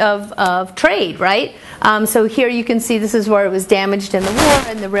point of trade, right? So here you can see this is where it was damaged in the war,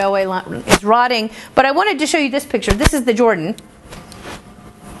 and the railway line is rotting. But I wanted to show you this picture. This is the Jordan.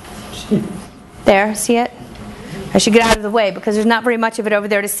 There, see it? I should get out of the way because there's not very much of it over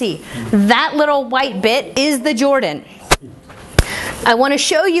there to see. That little white bit is the Jordan. I want to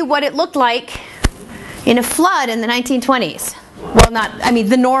show you what it looked like in a flood in the 1920s. Well,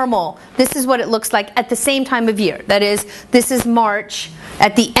 the normal. This is what it looks like at the same time of year. That is, this is March,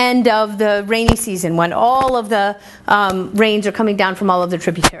 at the end of the rainy season, when all of the rains are coming down from all of the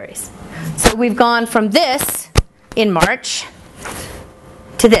tributaries. So we've gone from this in March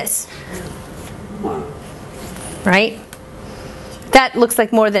to this. Right? That looks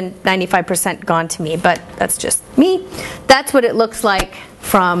like more than 95% gone to me, but that's just me. That's what it looks like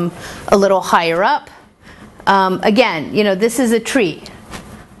from a little higher up. Again, this is a tree.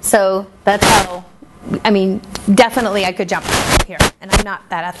 So that's how, definitely I could jump here. And I'm not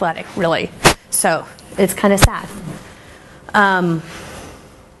that athletic, really. So it's kind of sad.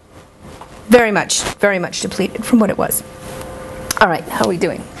 Very much depleted from what it was. All right, how are we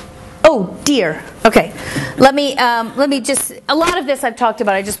doing? Oh dear. Okay, let me just. A lot of this I've talked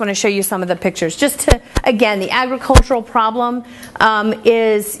about. I just want to show you some of the pictures. Just to, again, the agricultural problem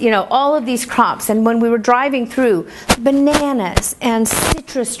is all of these crops. And when we were driving through, bananas and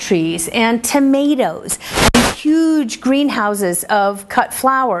citrus trees and tomatoes, and huge greenhouses of cut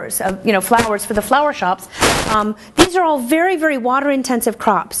flowers, flowers for the flower shops. These are all very, very water-intensive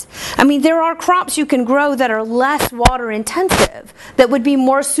crops. There are crops you can grow that are less water-intensive that would be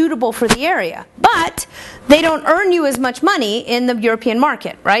more suitable for the area, but they don't earn you as much money in the European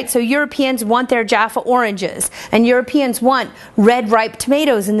market, right? So Europeans want their Jaffa oranges, and Europeans want red ripe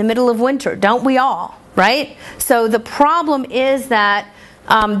tomatoes in the middle of winter, don't we all, right? So the problem is that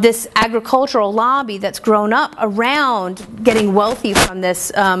this agricultural lobby that's grown up around getting wealthy from this,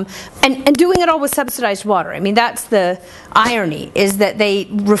 and doing it all with subsidized water. That's the irony, is that they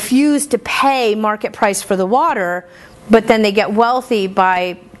refuse to pay market price for the water, but then they get wealthy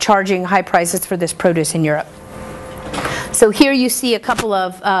by charging high prices for this produce in Europe. So here you see a couple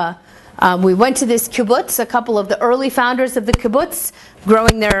of, we went to this kibbutz, a couple of the early founders of the kibbutz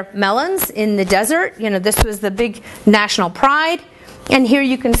growing their melons in the desert. This was the big national pride. And here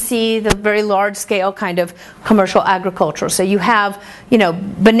you can see the very large-scale kind of commercial agriculture. So you have,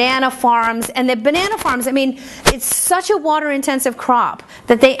 banana farms. And the banana farms, it's such a water-intensive crop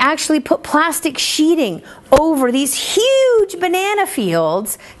that they actually put plastic sheeting over these huge banana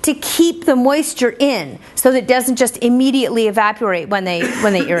fields to keep the moisture in so that it doesn't just immediately evaporate when they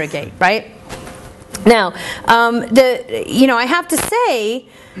irrigate, right? Now, I have to say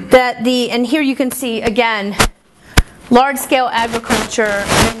that and here you can see, again, large-scale agriculture, and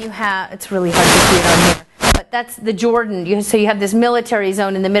then you have, it's really hard to see it on here, but that's the Jordan. So you have this military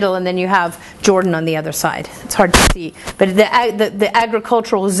zone in the middle, and then you have Jordan on the other side. It's hard to see, but the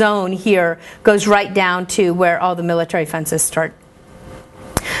agricultural zone here goes right down to where all the military fences start.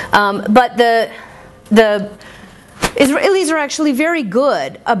 But the Israelis are actually very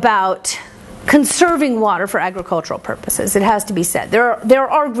good about conserving water for agricultural purposes. It has to be said. There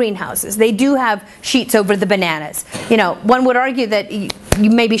are greenhouses. They do have sheets over the bananas. You know, one would argue that you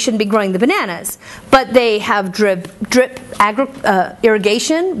maybe shouldn't be growing the bananas, but they have drip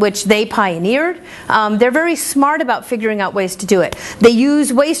irrigation, which they pioneered. They're very smart about figuring out ways to do it. They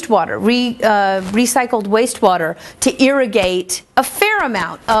use wastewater, recycled wastewater, to irrigate a fair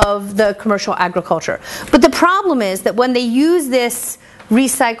amount of the commercial agriculture. But the problem is that when they use this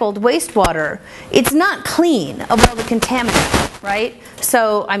recycled wastewater, it's not clean of all the contaminants, right?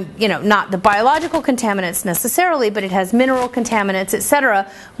 So not the biological contaminants necessarily, but it has mineral contaminants, etc.,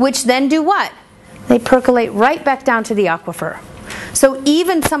 which then do what? They percolate right back down to the aquifer. So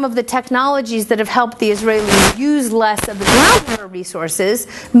even some of the technologies that have helped the Israelis use less of the groundwater resources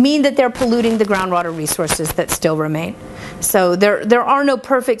mean that they're polluting the groundwater resources that still remain. So there are no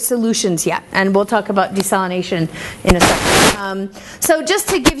perfect solutions yet, and we'll talk about desalination in a second. So just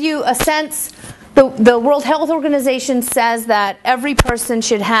to give you a sense, the World Health Organization says that every person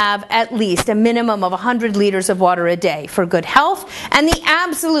should have at least a minimum of 100 liters of water a day for good health, and the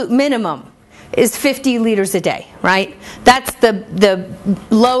absolute minimum is 50 liters a day, right? That's the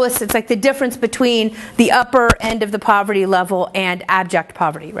lowest. It's like the difference between the upper end of the poverty level and abject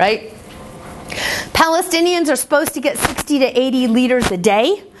poverty, right? Palestinians are supposed to get 60 to 80 liters a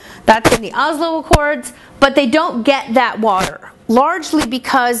day. That's in the Oslo Accords, but they don't get that water, largely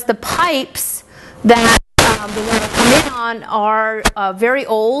because the pipes that the water come in on are very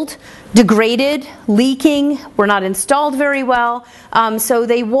old, degraded, leaking, were not installed very well. So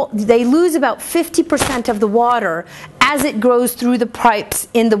they lose about 50% of the water as it goes through the pipes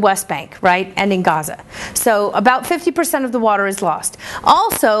in the West Bank, right, and in Gaza. So about 50% of the water is lost.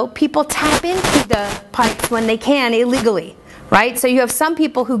 Also, people tap into the pipes when they can illegally, right? So you have some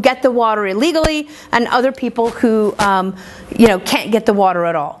people who get the water illegally and other people who can't get the water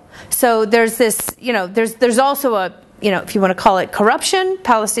at all. So there's this, there's also a, if you want to call it corruption,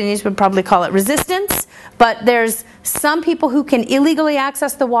 Palestinians would probably call it resistance, but there's some people who can illegally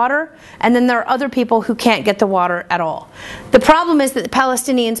access the water, and then there are other people who can't get the water at all. The problem is that the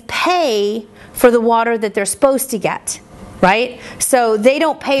Palestinians pay for the water that they're supposed to get, right? So they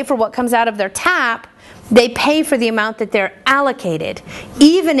don't pay for what comes out of their tap. They pay for the amount that they're allocated,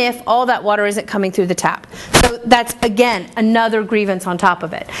 even if all that water isn't coming through the tap. So that's, again, another grievance on top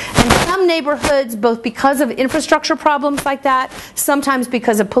of it. And some neighborhoods, both because of infrastructure problems like that, sometimes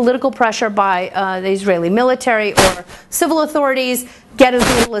because of political pressure by the Israeli military or civil authorities, get as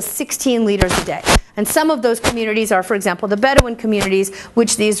little as 16 liters a day. And some of those communities are, for example, the Bedouin communities,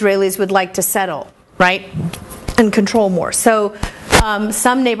 which the Israelis would like to settle, right, and control more. So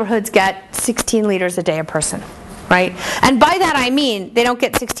some neighborhoods get 16 liters a day a person, right? And by that I mean they don't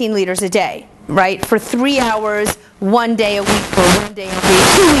get 16 liters a day, right? For 3 hours, 1 day a week, or 1 day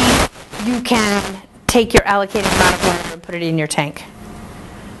every 2 weeks, you can take your allocated amount of water and put it in your tank,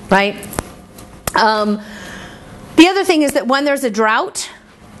 right? The other thing is that when there's a drought,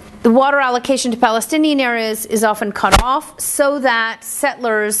 the water allocation to Palestinian areas is often cut off so that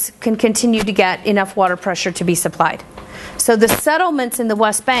settlers can continue to get enough water pressure to be supplied. So the settlements in the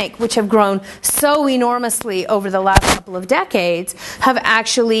West Bank, which have grown so enormously over the last couple of decades, have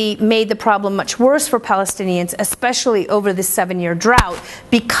actually made the problem much worse for Palestinians, especially over the 7-year drought,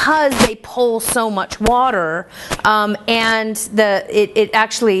 because they pull so much water, and it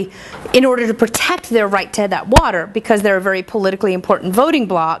actually, in order to protect their right to that water, because they're a very politically important voting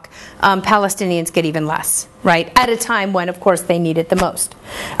bloc, Palestinians get even less, right, at a time when, of course, they need it the most.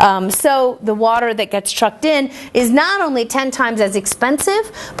 So the water that gets trucked in is not only 10 times as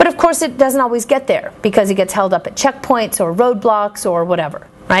expensive, but of course it doesn't always get there because it gets held up at checkpoints or roadblocks or whatever,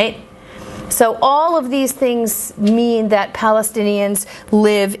 right? So all of these things mean that Palestinians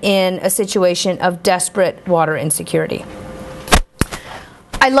live in a situation of desperate water insecurity.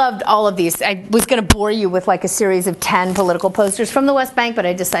 I loved all of these. I was going to bore you with like a series of 10 political posters from the West Bank, but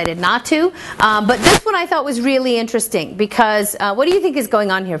I decided not to. But this one I thought was really interesting because what do you think is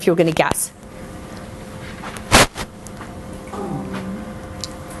going on here if you were going to guess?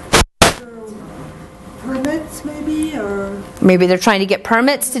 Permits, maybe, or maybe they're trying to get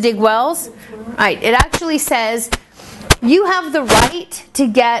permits to dig wells. Right. It actually says you have the right to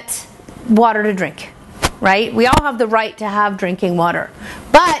get water to drink. Right? We all have the right to have drinking water.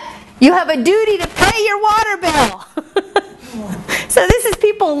 But you have a duty to pay your water bill. So this is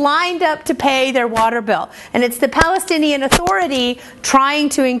people lined up to pay their water bill. And it's the Palestinian Authority trying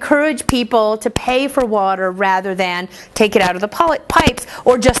to encourage people to pay for water rather than take it out of the pipes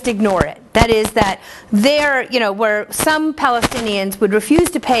or just ignore it. That is that where some Palestinians would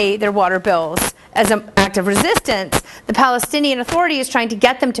refuse to pay their water bills as an act of resistance, the Palestinian Authority is trying to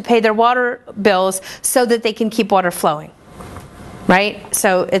get them to pay their water bills so that they can keep water flowing. Right?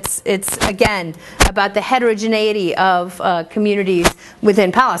 So it's again about the heterogeneity of communities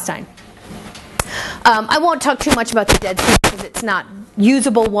within Palestine. I won't talk too much about the Dead Sea because it's not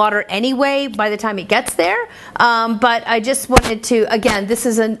usable water anyway by the time it gets there. But I just wanted to, again, this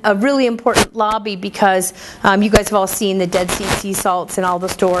is a really important lobby because you guys have all seen the Dead Sea sea salts in all the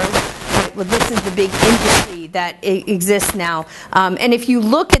stores. Right? Well, this is the big industry that exists now. And if you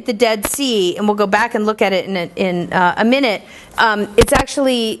look at the Dead Sea, and we'll go back and look at it in a minute, it's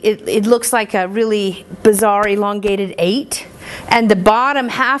actually, it looks like a really bizarre elongated 8. And the bottom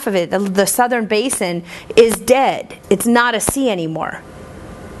half of it, the southern basin, is dead. It's not a sea anymore.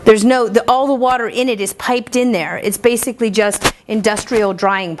 There's all the water in it is piped in there. It's basically just industrial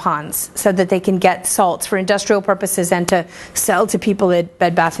drying ponds so that they can get salts for industrial purposes and to sell to people at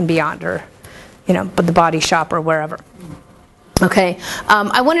Bed Bath & Beyond or, the Body Shop or wherever. Okay,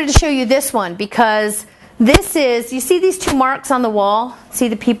 I wanted to show you this one because this is, you see these 2 marks on the wall? See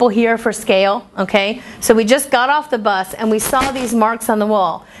the people here for scale? Okay, so we just got off the bus and we saw these marks on the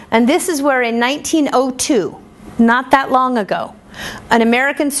wall. And this is where in 1902, not that long ago, an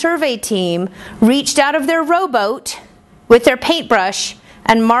American survey team reached out of their rowboat with their paintbrush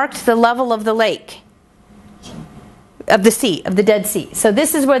and marked the level of the lake, of the sea, of the Dead Sea. So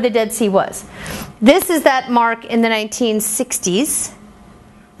this is where the Dead Sea was. This is that mark in the 1960s.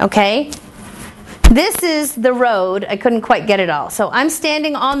 Okay? This is the road. I couldn't quite get it all. So I'm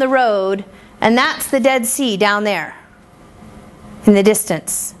standing on the road, and that's the Dead Sea down there in the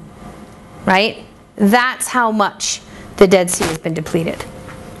distance. Right? That's how much the Dead Sea has been depleted.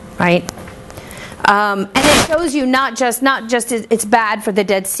 Right? And it shows you not just it's bad for the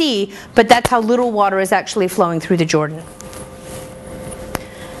Dead Sea, but that's how little water is actually flowing through the Jordan.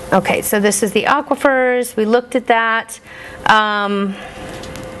 Okay, so this is the aquifers. We looked at that.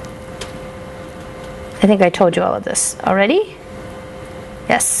 I think I told you all of this already.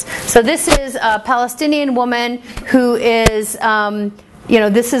 Yes. So this is a Palestinian woman who is,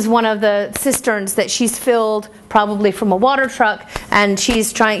 this is one of the cisterns that she's filled probably from a water truck, and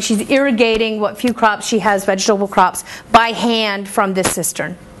she's irrigating what few crops she has, vegetable crops, by hand from this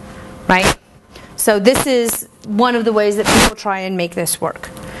cistern, right? So this is one of the ways that people try and make this work.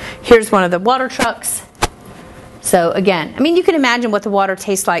 Here's one of the water trucks. So again, you can imagine what the water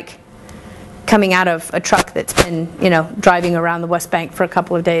tastes like coming out of a truck that's been, driving around the West Bank for a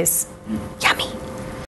couple of days. Yeah.